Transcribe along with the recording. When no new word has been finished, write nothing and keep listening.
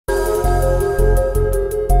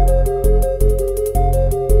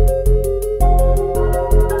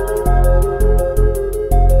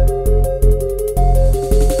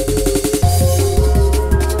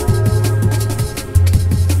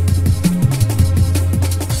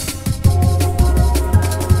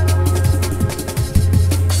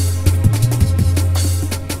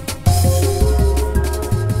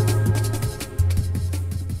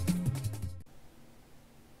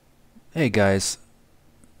guys,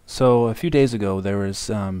 so a few days ago there was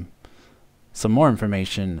some more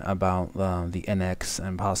information about the NX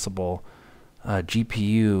and possible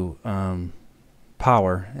GPU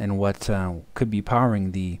power and what could be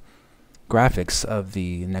powering the graphics of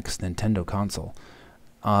the next Nintendo console.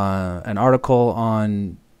 An article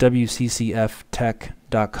on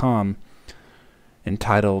WCCFtech.com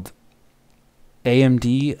entitled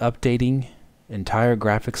AMD Updating Entire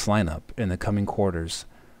Graphics Lineup in the Coming Quarters.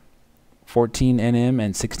 14nm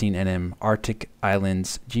and 16nm Arctic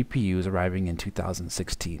Islands GPUs arriving in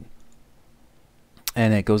 2016.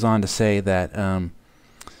 And it goes on to say that,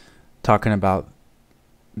 talking about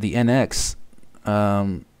the NX,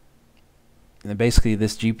 basically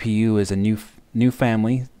this GPU is a new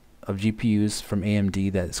family of GPUs from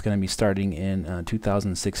AMD that's going to be starting in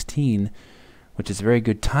 2016, which is very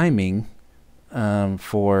good timing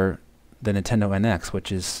for the Nintendo NX,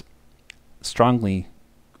 which is strongly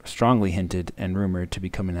hinted and rumored to be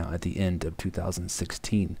coming out at the end of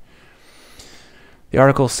 2016. The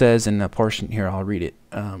article says in a portion here, I'll read it.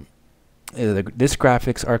 This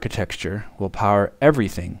graphics architecture will power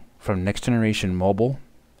everything from next generation mobile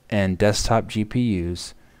and desktop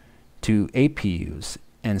GPUs to APUs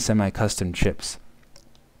and semi-custom chips.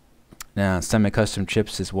 Now, semi-custom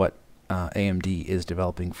chips is what AMD is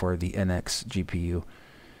developing for the NX GPU.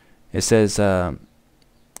 It says,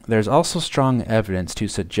 there's also strong evidence to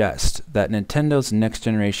suggest that Nintendo's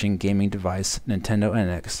next-generation gaming device, Nintendo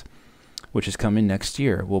NX, which is coming next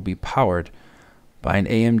year, will be powered by an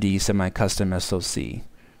AMD semi-custom SoC,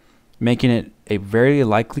 making it a very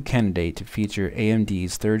likely candidate to feature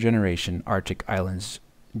AMD's third-generation Arctic Islands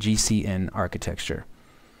GCN architecture.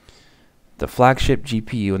 The flagship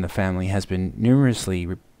GPU in the family has been numerously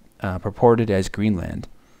purported as Greenland,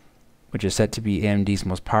 which is set to be AMD's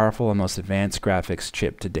most powerful and most advanced graphics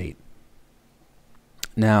chip to date.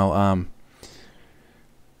 Now,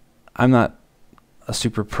 I'm not a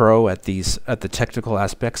super pro at the technical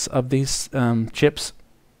aspects of these chips,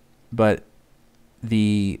 but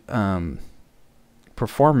the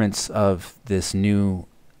performance of this new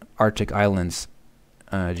Arctic Islands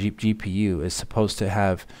GPU is supposed to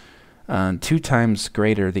have 2 times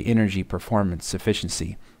greater the energy performance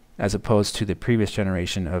efficiency as opposed to the previous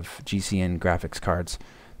generation of GCN graphics cards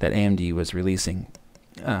that AMD was releasing.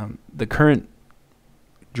 The current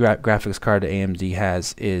graphics card that AMD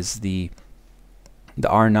has is the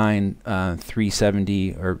R9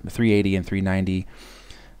 370 or 380 and 390,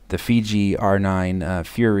 the Fiji R9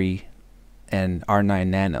 Fury, and R9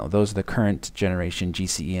 Nano. Those are the current generation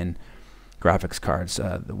GCN graphics cards,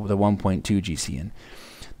 the 1.2 GCN.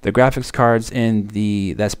 The graphics cards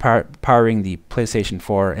that's powering the PlayStation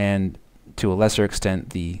 4 and to a lesser extent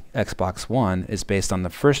the Xbox One is based on the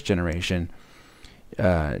first generation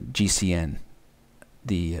GCN.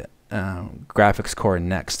 The Graphics Core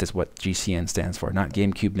Next is what GCN stands for, not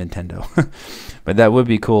GameCube Nintendo. But that would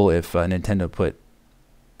be cool if Nintendo put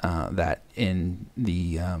that in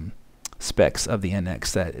the specs of the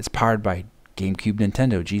NX, that it's powered by GameCube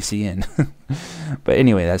Nintendo GCN. But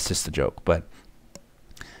anyway, that's just a joke. But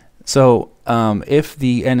so if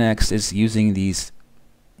the NX is using these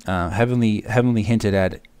heavily hinted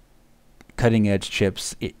at cutting edge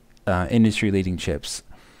chips, industry leading chips,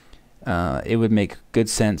 it would make good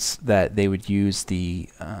sense that they would use the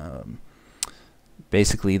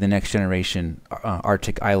basically the next generation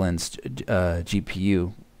Arctic Islands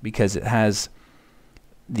GPU, because it has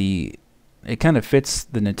it kind of fits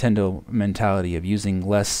the Nintendo mentality of using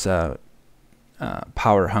less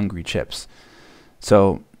power hungry chips.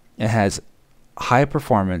 So it has high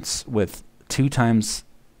performance with 2 times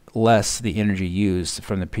less the energy used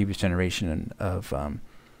from the previous generation of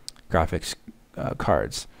graphics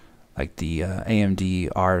cards, like the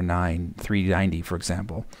AMD R9 390, for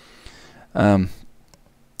example. And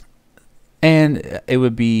it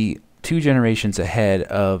would be 2 generations ahead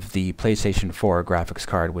of the PlayStation 4 graphics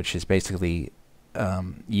card, which is basically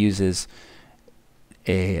uses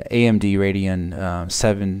a AMD Radeon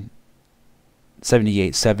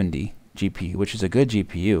 7870 GPU, which is a good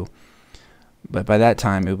GPU, but by that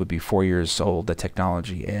time it would be 4 years old, the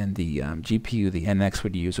technology, and the GPU the NX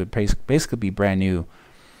would use would basically be brand new,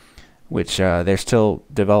 which they're still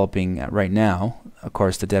developing right now. Of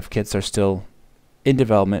course, the dev kits are still in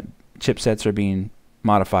development. Chipsets are being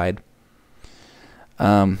modified.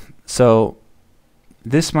 So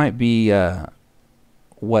this might be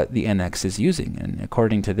what the NX is using, and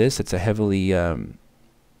according to this, it's a heavily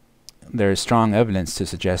there is strong evidence to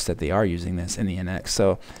suggest that they are using this in the NX.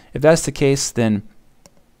 So if that's the case, then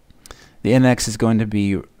the NX is going to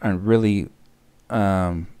be really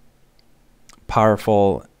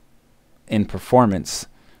powerful in performance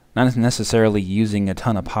not necessarily using a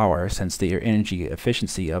ton of power since the energy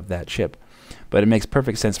efficiency of that chip, but it makes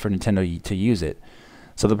perfect sense for Nintendo to use it.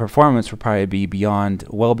 So the performance would probably be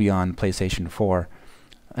well beyond PlayStation 4,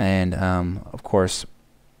 and of course,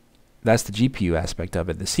 that's the GPU aspect of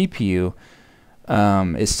it. The CPU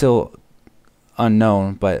is still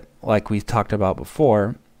unknown, but like we talked about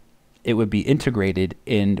before, it would be integrated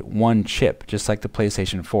in one chip, just like the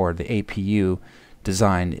PlayStation 4, the APU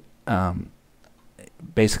design.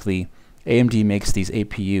 Basically, AMD makes these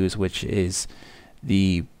APUs, which is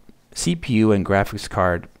the CPU and graphics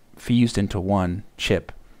card fused into one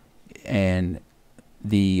chip, and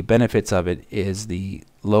the benefits of it is the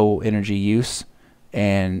low energy use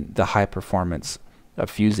and the high performance of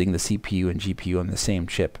fusing the CPU and GPU on the same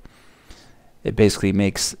chip. It basically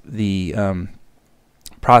makes the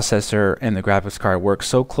processor and the graphics card work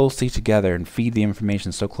so closely together and feed the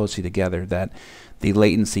information so closely together that the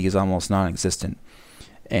latency is almost non-existent,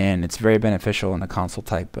 and it's very beneficial in a console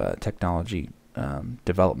type technology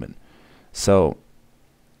development. So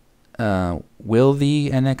will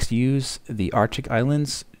the NX use the Arctic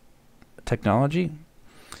Islands technology?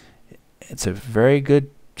 It's a very good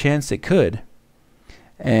chance it could.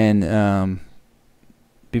 And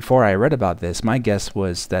before I read about this, my guess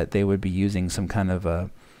was that they would be using some kind of a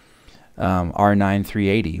R9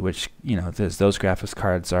 380, which, you know, those graphics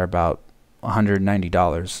cards are about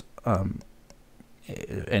 $190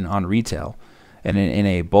 and on retail, and in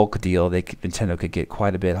a bulk deal, Nintendo could get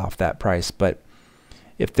quite a bit off that price. But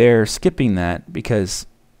if they're skipping that because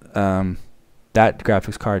that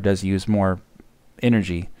graphics card does use more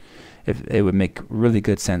energy, it would make really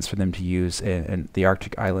good sense for them to use the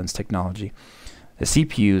Arctic Islands technology. The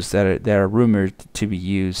CPUs that are rumored to be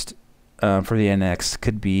used for the NX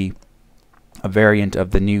could be a variant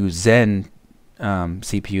of the new Zen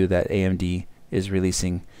CPU that AMD is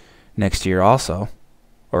releasing next year also,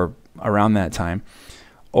 or around that time,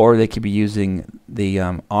 or they could be using the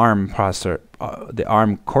ARM processor, the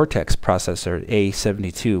ARM Cortex processor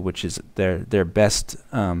A72, which is their best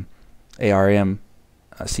ARM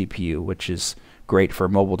CPU, which is great for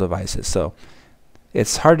mobile devices. So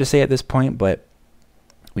it's hard to say at this point, but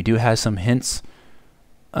we do have some hints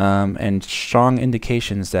and strong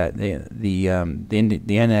indications that the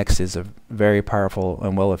NX is a very powerful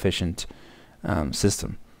and well efficient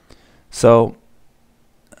system. So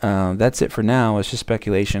that's it for now. It's just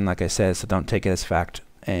speculation, like I said, so don't take it as fact.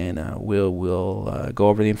 And we'll go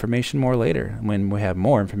over the information more later when we have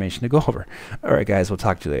more information to go over. All right, guys, we'll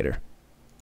talk to you later.